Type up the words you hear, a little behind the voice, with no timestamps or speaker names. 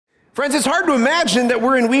Friends, it's hard to imagine that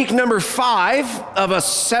we're in week number 5 of a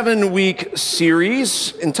 7-week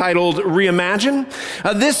series entitled Reimagine.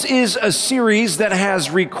 This is a series that has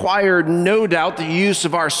required, no doubt, the use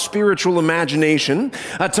of our spiritual imagination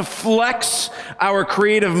to flex our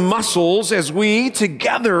creative muscles as we,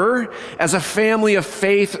 together as a family of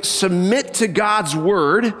faith, submit to God's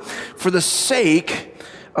word for the sake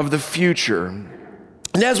of the future.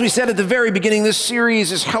 And as we said at the very beginning, this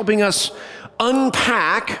series is helping us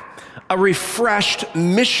unpack a refreshed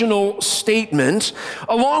missional statement,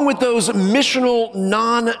 along with those missional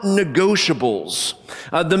non-negotiables,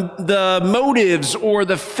 the motives or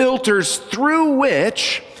the filters through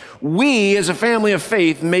which we as a family of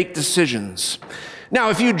faith make decisions. Now,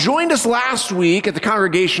 if you joined us last week at the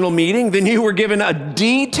congregational meeting, then you were given a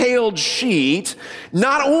detailed sheet,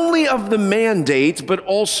 not only of the mandate, but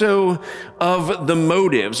also of the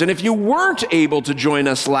motives. And if you weren't able to join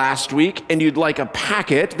us last week and you'd like a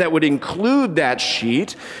packet that would include that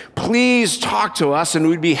sheet, please talk to us and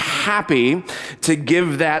we'd be happy to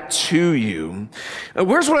give that to you.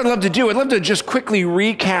 Here's what I'd love to do. I'd love to just quickly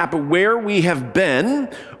recap where we have been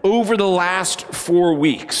over the last 4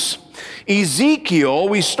 weeks. Ezekiel,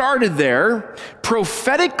 we started there,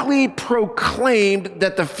 prophetically proclaimed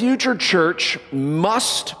that the future church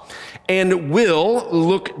must and will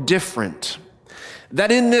look different.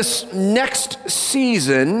 That in this next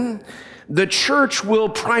season, the church will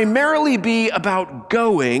primarily be about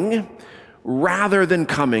going rather than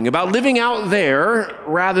coming, about living out there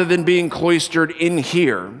rather than being cloistered in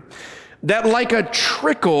here. That like a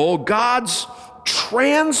trickle, God's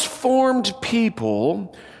transformed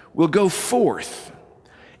people will go forth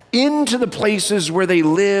into the places where they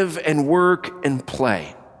live and work and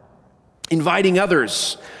play, inviting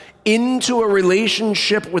others into a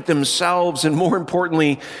relationship with themselves, and more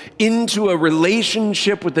importantly, into a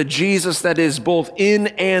relationship with the Jesus that is both in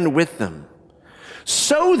and with them,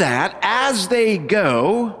 so that as they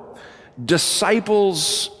go,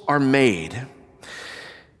 disciples are made.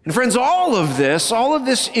 And friends, all of this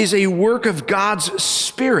is a work of God's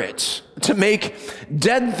Spirit to make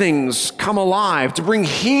dead things come alive, to bring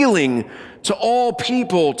healing to all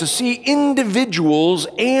people, to see individuals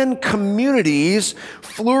and communities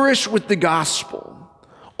flourish with the gospel.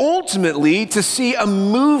 Ultimately, to see a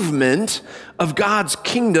movement of God's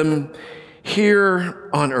kingdom here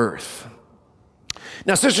on earth.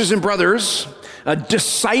 Now, sisters and brothers,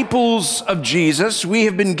 disciples of Jesus, we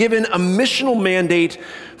have been given a missional mandate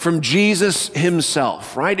from Jesus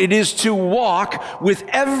himself, right? It is to walk with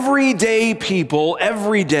everyday people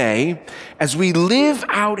every day as we live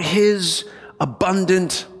out his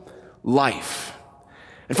abundant life.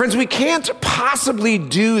 And friends, we can't possibly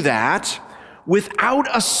do that without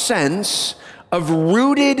a sense of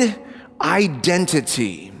rooted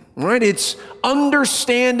identity, right? It's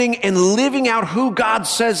understanding and living out who God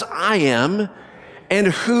says I am and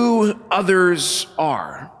who others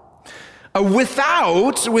are.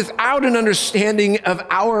 Without an understanding of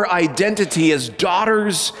our identity as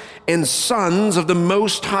daughters and sons of the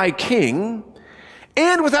Most High King,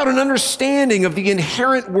 and without an understanding of the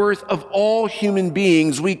inherent worth of all human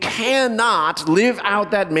beings, we cannot live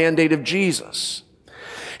out that mandate of Jesus.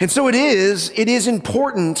 And so it is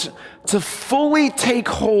important to fully take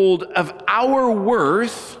hold of our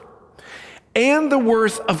worth and the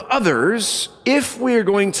worth of others if we are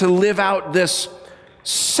going to live out this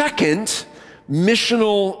second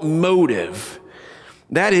missional motive.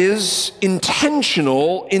 That is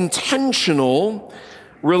intentional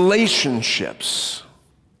relationships.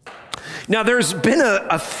 Now, there's been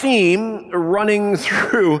a theme running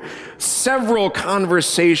through several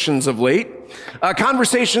conversations of late.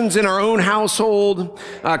 Conversations in our own household,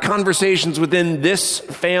 conversations within this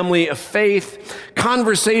family of faith,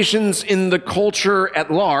 conversations in the culture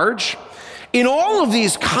at large. In all of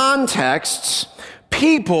these contexts,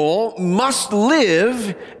 people must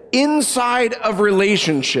live inside of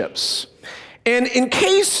relationships. And in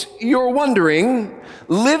case you're wondering,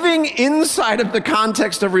 living inside of the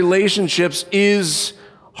context of relationships is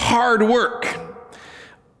hard work.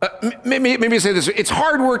 Maybe say this, it's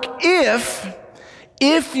hard work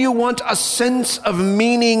if you want a sense of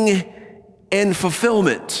meaning and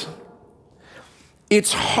fulfillment.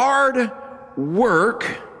 It's hard work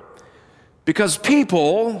because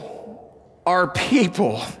people are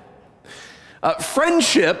people.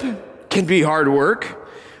 Friendship can be hard work.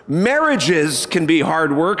 Marriages can be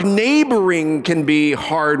hard work. Neighboring can be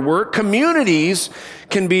hard work. Communities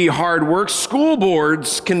can be hard work. School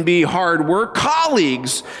boards can be hard work.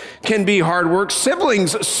 Colleagues can be hard work.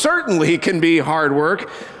 Siblings certainly can be hard work.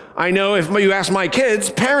 I know if you ask my kids,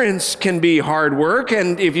 parents can be hard work.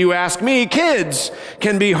 And if you ask me, kids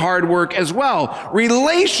can be hard work as well.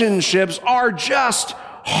 Relationships are just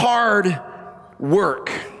hard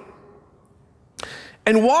work.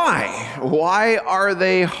 And why? Why are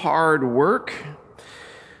they hard work?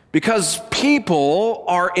 Because people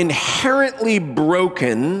are inherently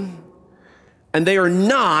broken and they are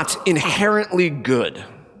not inherently good.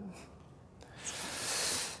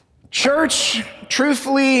 Church,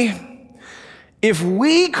 truthfully, if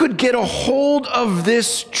we could get a hold of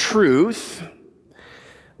this truth,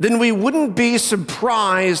 then we wouldn't be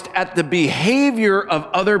surprised at the behavior of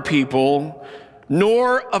other people,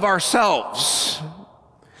 nor of ourselves.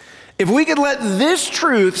 If we could let this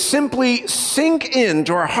truth simply sink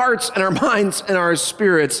into our hearts and our minds and our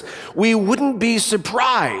spirits, we wouldn't be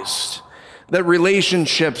surprised that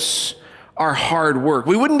relationships are hard work.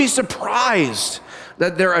 We wouldn't be surprised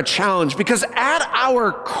that they're a challenge, because at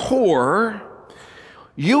our core,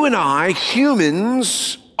 you and I,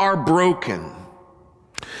 humans, are broken.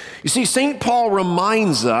 You see, St. Paul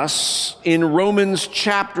reminds us in Romans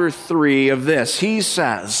chapter 3 of this. He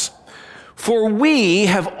says, "For we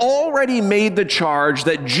have already made the charge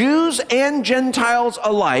that Jews and Gentiles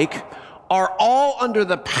alike are all under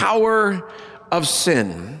the power of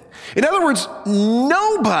sin." In other words,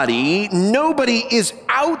 nobody is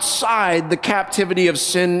outside the captivity of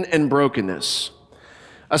sin and brokenness.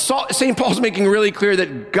 St. Paul's making really clear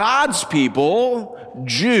that God's people,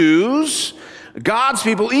 Jews, God's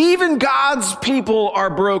people, even God's people are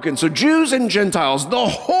broken. So Jews and Gentiles, the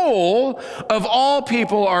whole of all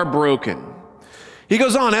people are broken. He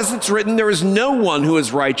goes on, as it's written, there is no one who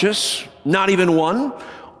is righteous, not even one.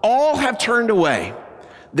 All have turned away.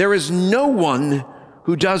 There is no one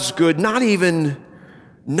who does good, not even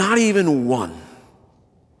one.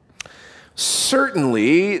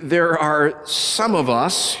 Certainly, there are some of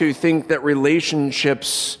us who think that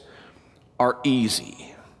relationships are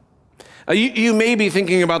easy. You may be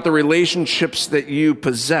thinking about the relationships that you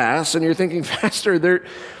possess, and you're thinking, Pastor,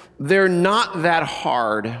 they're not that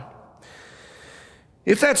hard.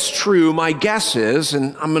 If that's true, my guess is,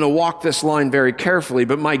 and I'm going to walk this line very carefully,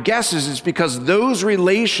 but my guess is it's because those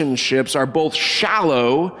relationships are both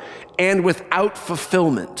shallow and without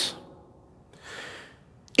fulfillment.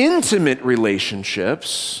 Intimate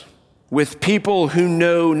relationships with people who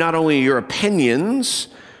know not only your opinions,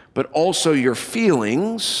 but also your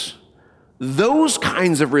feelings, those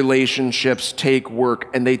kinds of relationships take work,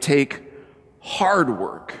 and they take hard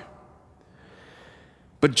work.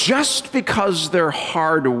 But just because they're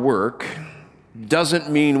hard work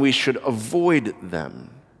doesn't mean we should avoid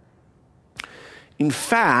them. In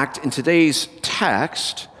fact, in today's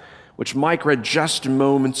text, which Mike read just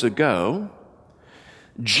moments ago,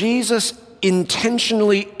 Jesus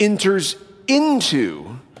intentionally enters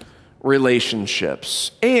into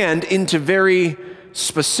relationships and into very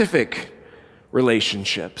specific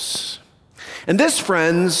relationships. And this,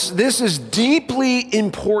 friends, this is deeply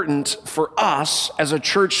important for us as a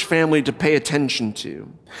church family to pay attention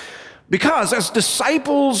to. Because as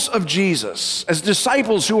disciples of Jesus, as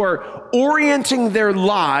disciples who are orienting their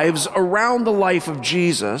lives around the life of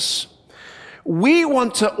Jesus, we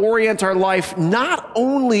want to orient our life not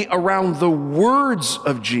only around the words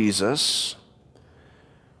of Jesus,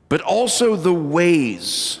 but also the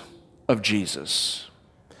ways of Jesus.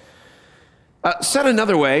 Said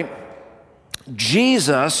another way,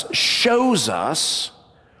 Jesus shows us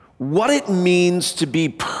what it means to be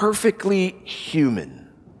perfectly human.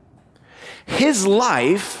 His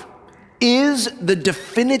life is the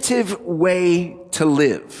definitive way to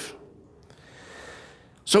live.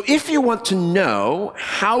 So if you want to know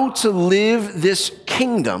how to live this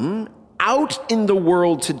kingdom out in the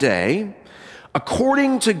world today,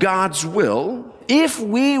 according to God's will, if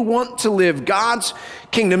we want to live God's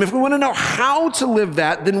kingdom, if we want to know how to live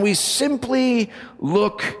that, then we simply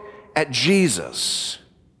look at Jesus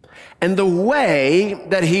and the way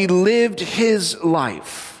that he lived his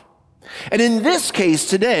life. And in this case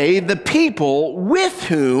today, the people with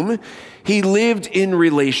whom he lived in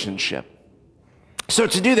relationship. So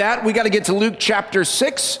to do that, we got to get to Luke chapter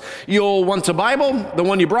 6. You'll want a Bible, the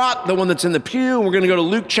one you brought, the one that's in the pew. We're going to go to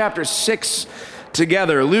Luke chapter 6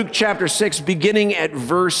 together. Luke chapter 6, beginning at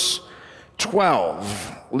verse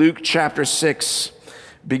 12. Luke chapter 6,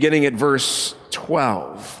 beginning at verse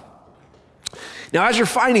 12. Now, as you're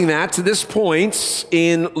finding that, to this point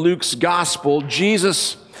in Luke's gospel,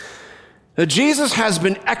 Jesus has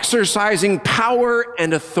been exercising power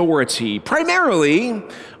and authority, primarily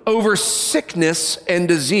over sickness and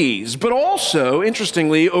disease, but also,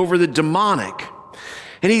 interestingly, over the demonic.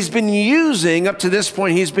 And he's been using, up to this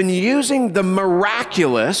point, he's been using the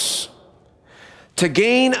miraculous to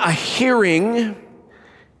gain a hearing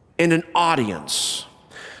and an audience.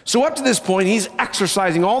 So up to this point, he's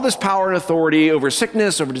exercising all this power and authority over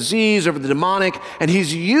sickness, over disease, over the demonic, and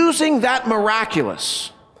he's using that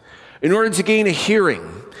miraculous in order to gain a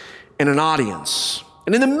hearing and an audience.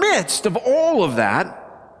 And in the midst of all of that,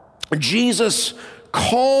 Jesus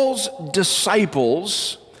calls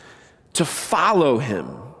disciples to follow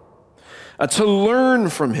him, to learn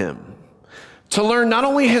from him, to learn not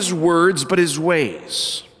only his words, but his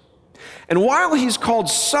ways. And while he's called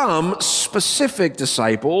some specific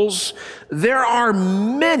disciples, there are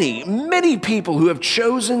many, many people who have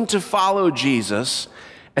chosen to follow Jesus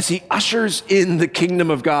as he ushers in the kingdom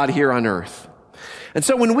of God here on earth. And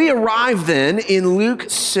so when we arrive then in Luke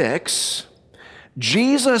 6,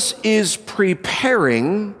 Jesus is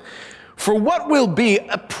preparing for what will be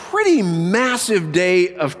a pretty massive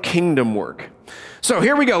day of kingdom work. So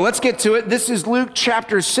here we go. Let's get to it. This is Luke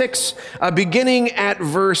chapter 6, beginning at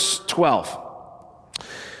verse 12.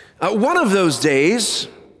 One of those days,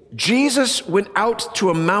 Jesus went out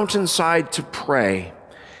to a mountainside to pray,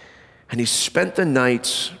 and he spent the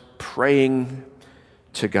night praying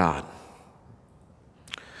to God.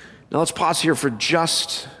 Now let's pause here for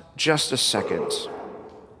just a second.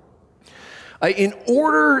 In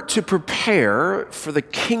order to prepare for the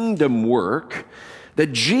kingdom work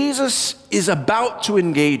that Jesus is about to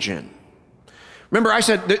engage in. Remember, I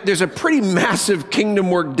said there's a pretty massive kingdom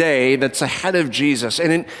work day that's ahead of Jesus.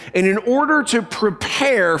 And in order to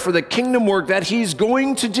prepare for the kingdom work that he's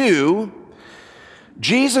going to do,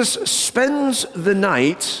 Jesus spends the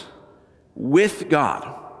night with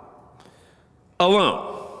God,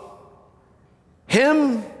 alone.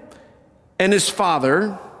 Him and his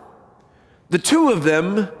Father, the two of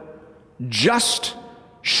them just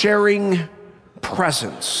sharing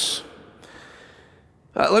presence.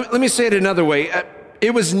 Let me say it another way.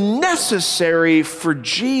 It was necessary for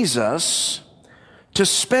Jesus to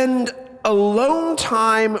spend alone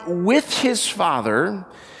time with his Father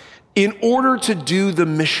in order to do the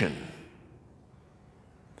mission.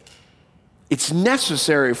 It's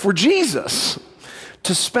necessary for Jesus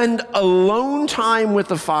to spend alone time with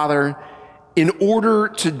the Father in order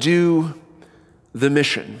to do the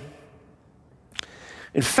mission.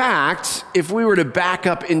 In fact, if we were to back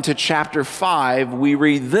up into chapter 5, we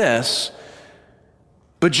read this,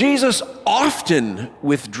 but Jesus often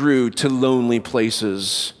withdrew to lonely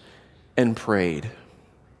places and prayed.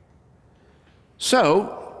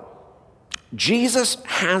 So, Jesus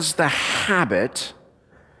has the habit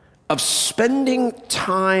of spending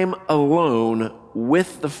time alone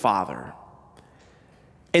with the Father.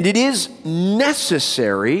 And it is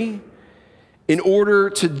necessary in order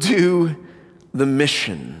to do the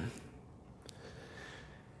mission.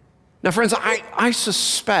 Now, friends, I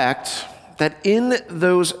suspect that in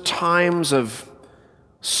those times of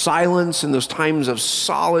silence, in those times of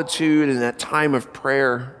solitude, in that time of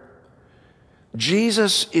prayer,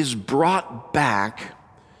 Jesus is brought back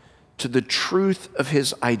to the truth of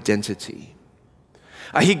his identity.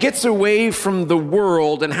 He gets away from the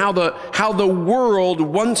world and how the world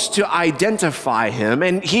wants to identify him.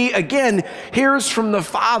 And he, again, hears from the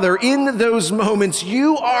Father in those moments,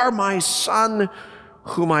 "You are my Son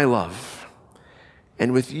whom I love,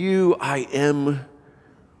 and with you I am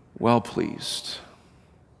well pleased."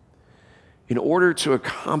 In order to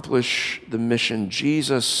accomplish the mission,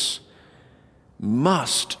 Jesus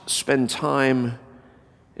must spend time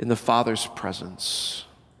in the Father's presence.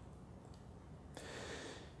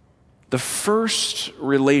 The first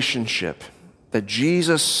relationship that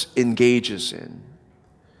Jesus engages in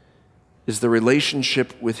is the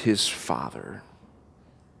relationship with his Father.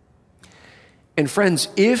 And friends,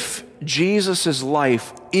 if Jesus'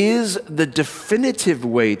 life is the definitive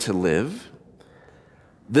way to live,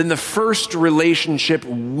 then the first relationship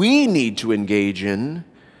we need to engage in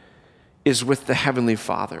is with the Heavenly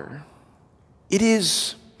Father. It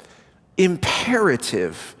is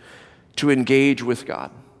imperative to engage with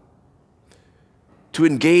God, to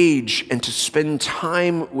engage and to spend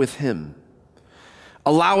time with him,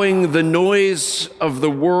 allowing the noise of the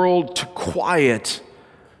world to quiet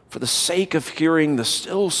for the sake of hearing the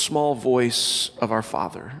still small voice of our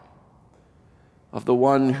Father, of the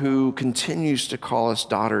one who continues to call us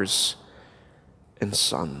daughters and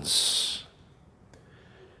sons.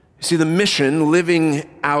 You see, the mission, living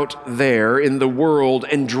out there in the world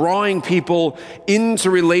and drawing people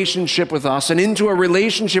into relationship with us and into a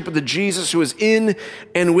relationship with the Jesus who is in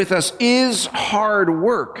and with us, is hard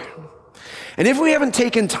work. And if we haven't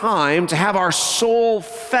taken time to have our soul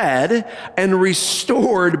fed and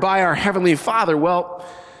restored by our Heavenly Father, well,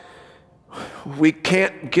 we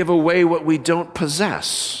can't give away what we don't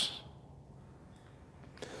possess.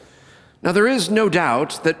 Now, there is no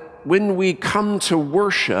doubt that when we come to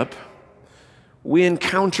worship, we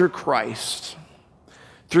encounter Christ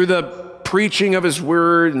through the preaching of his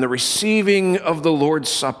word and the receiving of the Lord's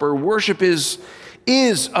Supper. Worship is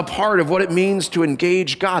a part of what it means to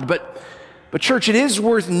engage God. But church, it is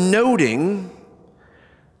worth noting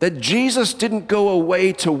that Jesus didn't go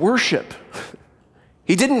away to worship.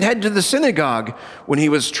 He didn't head to the synagogue when he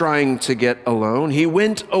was trying to get alone. He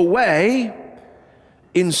went away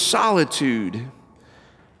in solitude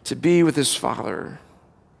to be with his Father.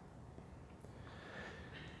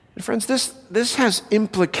 And friends, this has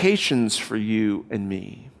implications for you and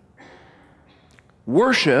me.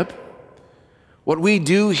 Worship, what we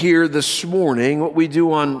do here this morning, what we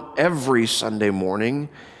do on every Sunday morning,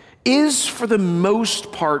 is for the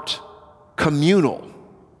most part communal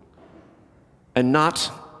and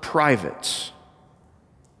not private.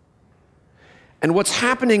 And what's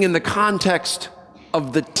happening in the context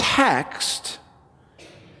of the text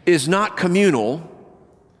is not communal,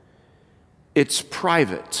 it's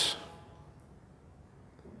private.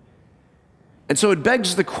 And so it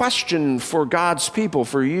begs the question for God's people,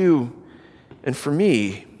 for you and for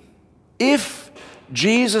me, if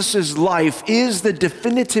Jesus' life is the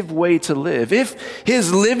definitive way to live, if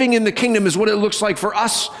his living in the kingdom is what it looks like for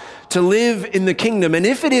us to live in the kingdom, and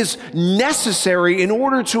if it is necessary in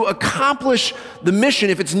order to accomplish the mission,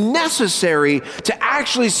 if it's necessary to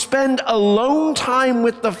actually spend alone time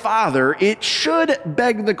with the Father, it should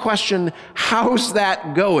beg the question, how's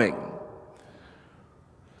that going?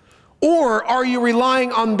 Or are you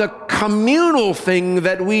relying on the communal thing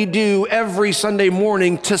that we do every Sunday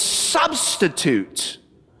morning to substitute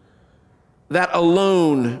that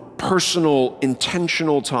alone, personal,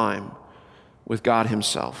 intentional time with God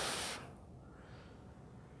himself?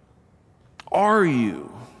 Are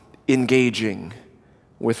you engaging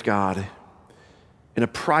with God in a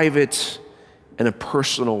private and a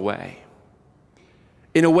personal way?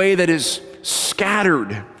 In a way that is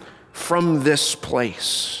scattered from this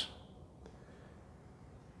place?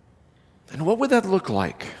 And what would that look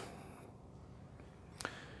like?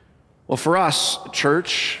 Well, for us,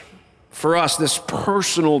 church, for us, this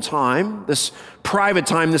personal time, this private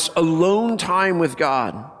time, this alone time with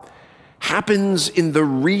God happens in the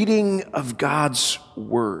reading of God's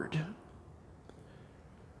word.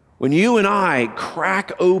 When you and I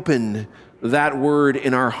crack open that word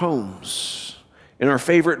in our homes, in our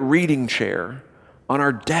favorite reading chair, on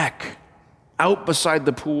our deck, out beside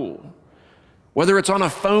the pool, whether it's on a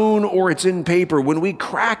phone or it's in paper, when we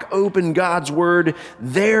crack open God's word,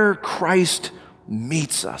 there Christ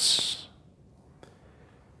meets us.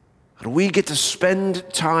 And we get to spend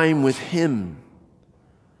time with him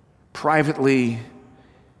privately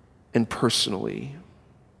and personally.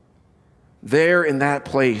 There in that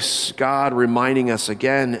place, God reminding us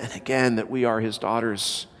again and again that we are his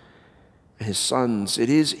daughters and his sons. It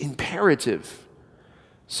is imperative,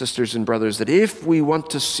 sisters and brothers, that if we want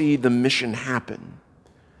to see the mission happen,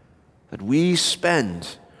 that we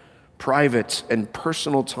spend private and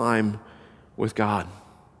personal time with God,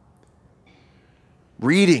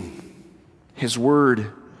 reading his word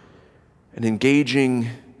and engaging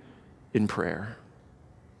in prayer.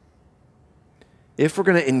 If we're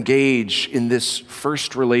going to engage in this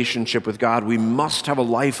first relationship with God, we must have a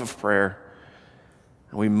life of prayer,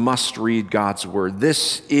 and we must read God's word.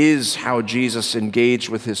 This is how Jesus engaged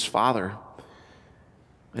with his Father,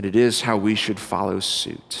 and it is how we should follow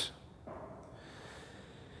suit.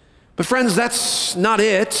 But friends, that's not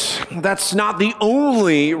it. That's not the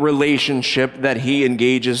only relationship that he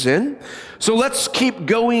engages in. So let's keep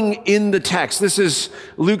going in the text. This is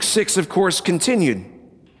Luke 6, of course, continued.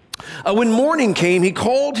 When morning came, he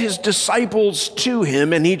called his disciples to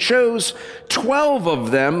him, and he chose 12 of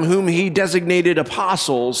them, whom he designated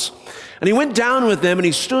apostles. And he went down with them, and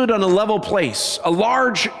he stood on a level place. A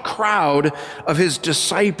large crowd of his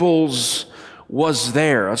disciples was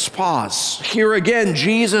there. Let's pause. Here again,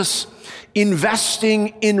 Jesus investing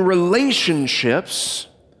in relationships,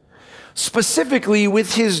 specifically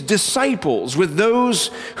with his disciples, with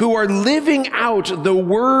those who are living out the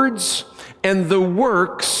words and the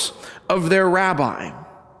works of their rabbi.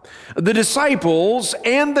 The disciples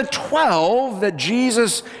and the 12 that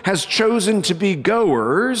Jesus has chosen to be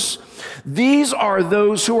goers, these are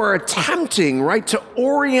those who are attempting, right, to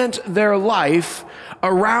orient their life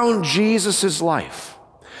around Jesus' life.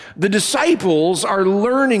 The disciples are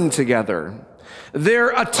learning together. They're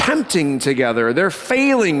attempting together. They're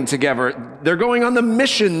failing together. They're going on the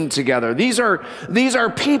mission together. These are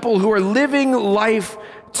people who are living life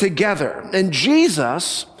together. And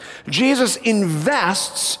Jesus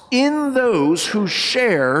invests in those who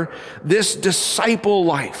share this disciple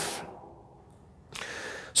life.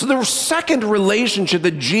 So the second relationship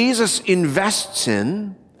that Jesus invests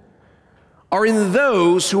in are in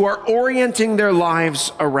those who are orienting their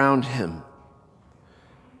lives around him.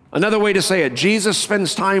 Another way to say it, Jesus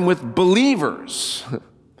spends time with believers.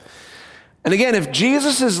 And again, if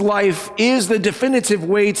Jesus' life is the definitive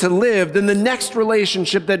way to live, then the next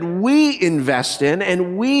relationship that we invest in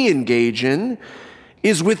and we engage in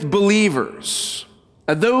is with believers,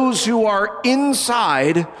 those who are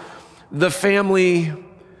inside the family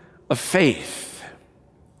of faith.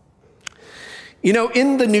 You know,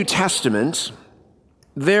 in the New Testament,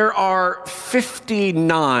 there are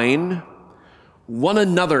 59 one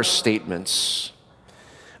another statements.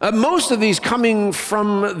 Most of these coming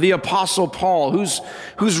from the Apostle Paul,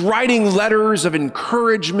 who's writing letters of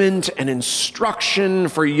encouragement and instruction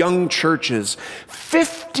for young churches.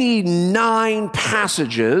 59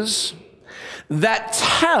 passages that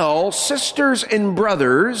tell sisters and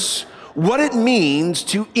brothers what it means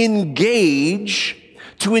to engage,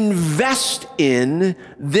 to invest in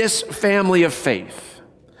this family of faith.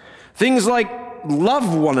 Things like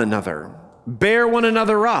love one another, bear one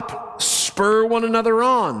another up, spur one another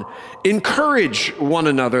on, encourage one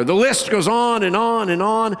another. The list goes on and on and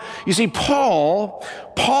on. You see, Paul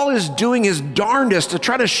is doing his darndest to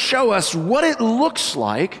try to show us what it looks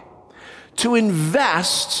like to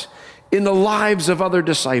invest in the lives of other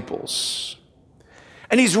disciples.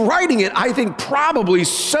 And he's writing it, I think, probably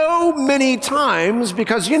so many times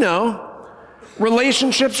because, you know,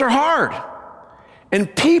 relationships are hard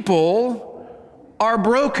and people are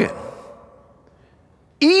broken.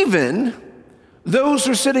 Even those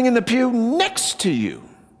who are sitting in the pew next to you.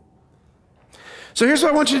 So here's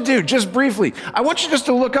what I want you to do, just briefly. I want you just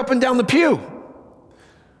to look up and down the pew.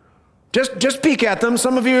 Just peek at them.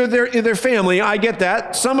 Some of you are their family. I get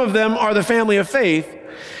that. Some of them are the family of faith.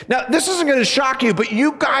 Now, this isn't going to shock you, but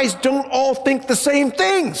you guys don't all think the same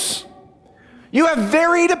things. You have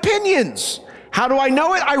varied opinions. How do I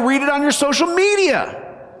know it? I read it on your social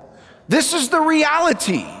media. This is the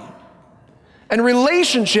reality. And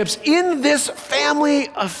relationships in this family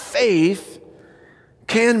of faith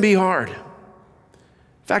can be hard. In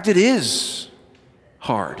fact, it is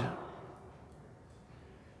hard.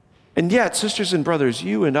 And yet, sisters and brothers,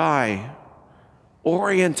 you and I,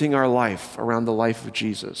 orienting our life around the life of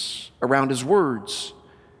Jesus, around his words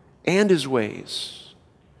and his ways,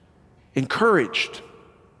 encouraged,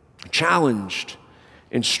 challenged,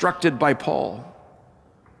 instructed by Paul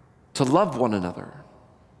to love one another,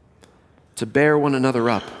 to bear one another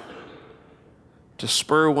up, to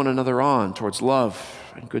spur one another on towards love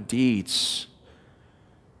and good deeds,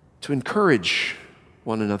 to encourage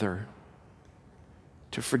one another,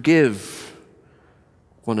 to forgive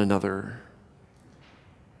one another.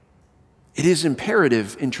 It is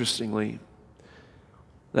imperative, interestingly,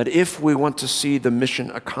 that if we want to see the mission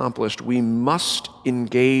accomplished, we must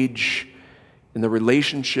engage in the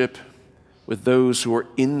relationship with those who are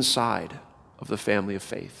inside of the family of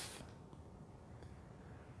faith.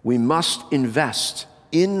 We must invest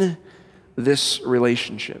in this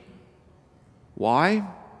relationship. Why?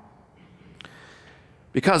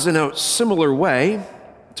 Because in a similar way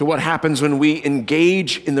to what happens when we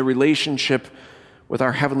engage in the relationship with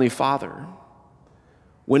our Heavenly Father,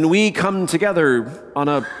 when we come together on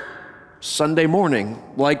a Sunday morning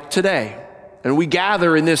like today, and we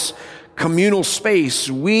gather in this communal space,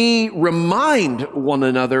 we remind one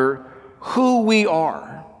another who we are.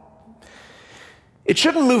 It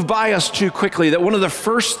shouldn't move by us too quickly that one of the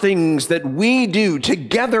first things that we do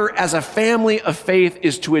together as a family of faith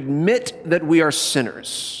is to admit that we are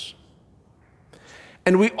sinners.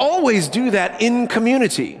 And we always do that in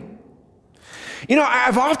community. You know,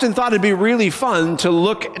 I've often thought it'd be really fun to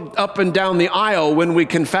look up and down the aisle when we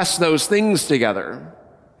confess those things together.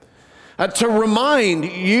 To remind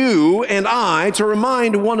you and I, to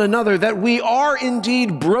remind one another that we are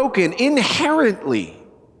indeed broken inherently.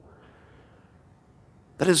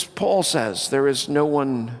 That as Paul says, there is no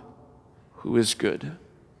one who is good.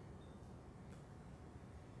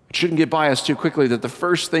 It shouldn't get by us too quickly that the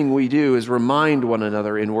first thing we do is remind one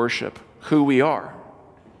another in worship who we are.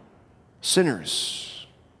 Sinners.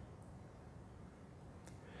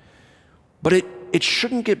 But it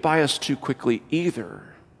shouldn't get by us too quickly either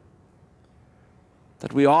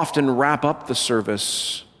that we often wrap up the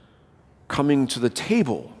service coming to the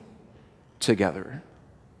table together.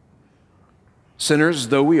 Sinners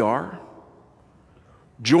though we are,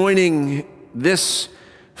 joining this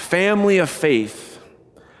family of faith,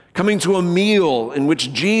 coming to a meal in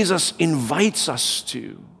which Jesus invites us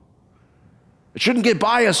to. It shouldn't get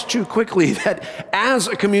by us too quickly that as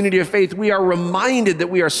a community of faith, we are reminded that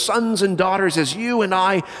we are sons and daughters as you and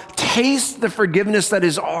I taste the forgiveness that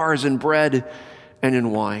is ours in bread and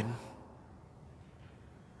in wine.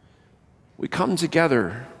 We come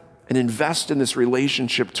together and invest in this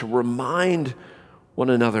relationship to remind one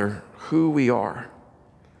another who we are,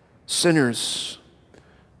 sinners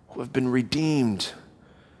who have been redeemed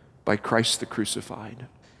by Christ the crucified.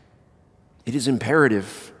 It is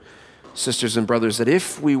imperative, sisters and brothers, that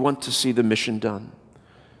if we want to see the mission done,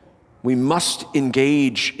 we must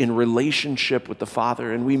engage in relationship with the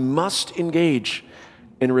Father, and we must engage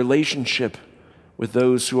in relationship with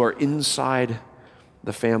those who are inside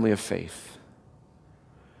the family of faith.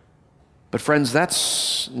 But friends,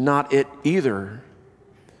 that's not it either.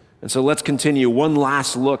 And so let's continue. One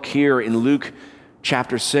last look here in Luke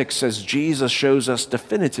chapter 6 as Jesus shows us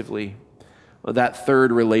definitively that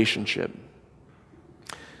third relationship.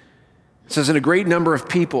 It says, and a great number of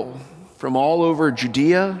people from all over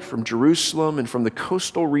Judea, from Jerusalem, and from the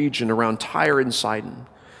coastal region around Tyre and Sidon,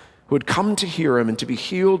 who had come to hear him and to be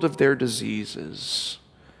healed of their diseases.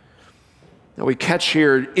 Now we catch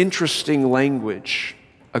here interesting language,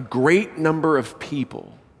 a great number of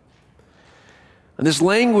people. And this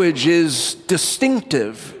language is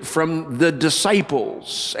distinctive from the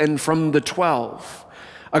disciples and from the 12.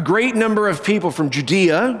 A great number of people from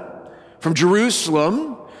Judea, from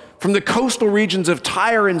Jerusalem, from the coastal regions of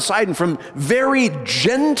Tyre and Sidon, from very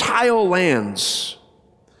Gentile lands.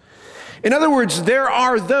 In other words, there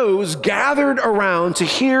are those gathered around to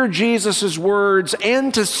hear Jesus' words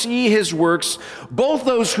and to see his works, both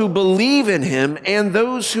those who believe in him and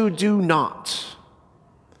those who do not.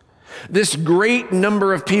 This great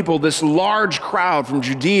number of people, this large crowd from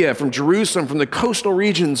Judea, from Jerusalem, from the coastal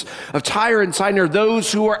regions of Tyre and Sidon, are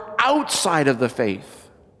those who are outside of the faith.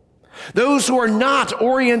 Those who are not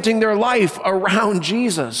orienting their life around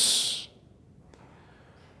Jesus.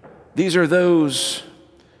 These are those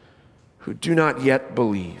who do not yet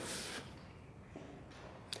believe.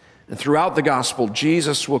 And throughout the gospel,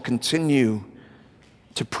 Jesus will continue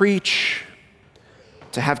to preach,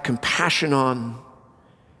 to have compassion on,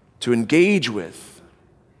 to engage with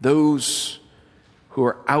those who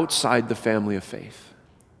are outside the family of faith.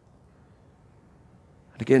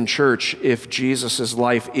 And again, church, if Jesus'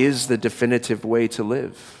 life is the definitive way to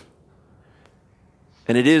live,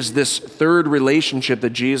 and it is this third relationship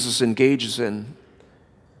that Jesus engages in,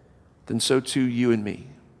 then so too you and me.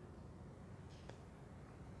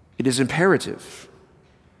 It is imperative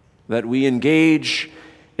that we engage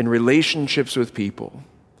in relationships with people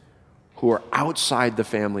who are outside the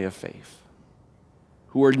family of faith,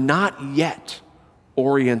 who are not yet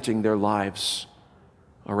orienting their lives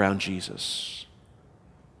around Jesus.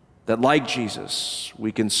 That like Jesus,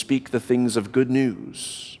 we can speak the things of good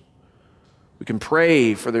news. We can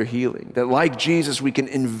pray for their healing. That like Jesus, we can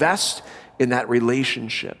invest in that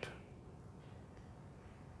relationship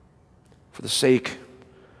for the sake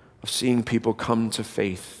of seeing people come to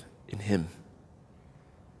faith in him.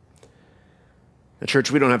 Now,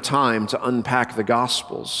 church, we don't have time to unpack the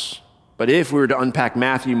Gospels, but if we were to unpack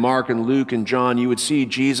Matthew, Mark, and Luke, and John, you would see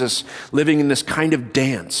Jesus living in this kind of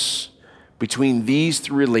dance between these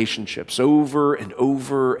three relationships over and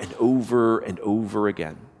over and over and over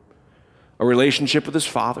again. A relationship with his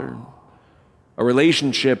Father, a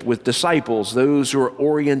relationship with disciples, those who are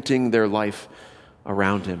orienting their life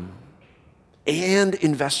around him, and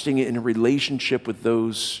investing in a relationship with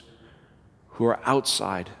those who are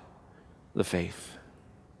outside the faith.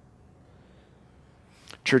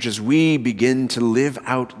 Church, as we begin to live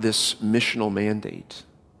out this missional mandate,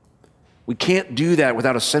 we can't do that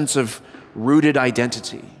without a sense of rooted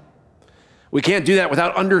identity. We can't do that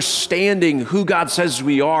without understanding who God says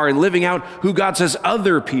we are and living out who God says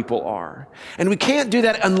other people are. And we can't do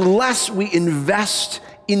that unless we invest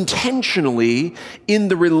intentionally in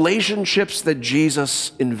the relationships that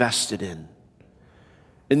Jesus invested in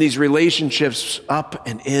these relationships up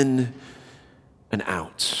and in and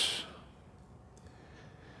out.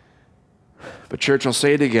 But church, I'll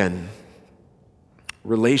say it again.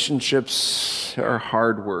 Relationships are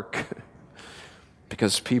hard work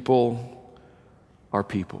because people are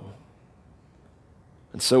people.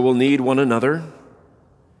 And so we'll need one another,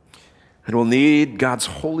 and we'll need God's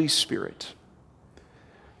Holy Spirit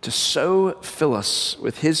to so fill us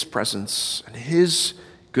with his presence and his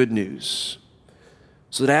good news,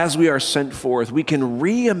 so that as we are sent forth, we can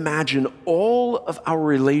reimagine all of our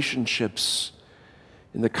relationships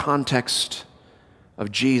in the context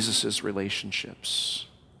of Jesus' relationships.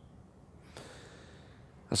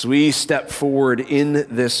 As we step forward in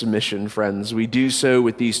this mission, friends, we do so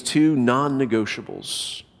with these two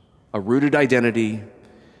non-negotiables: a rooted identity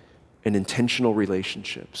and intentional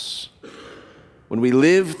relationships. When we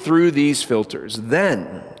live through these filters,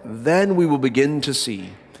 then we will begin to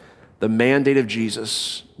see the mandate of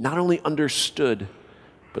Jesus not only understood,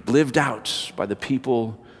 but lived out by the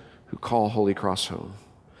people who call Holy Cross home.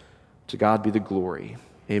 To God be the glory.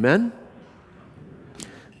 Amen?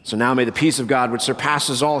 So now may the peace of God, which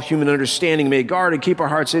surpasses all human understanding, may guard and keep our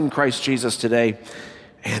hearts in Christ Jesus today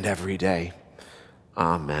and every day.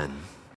 Amen.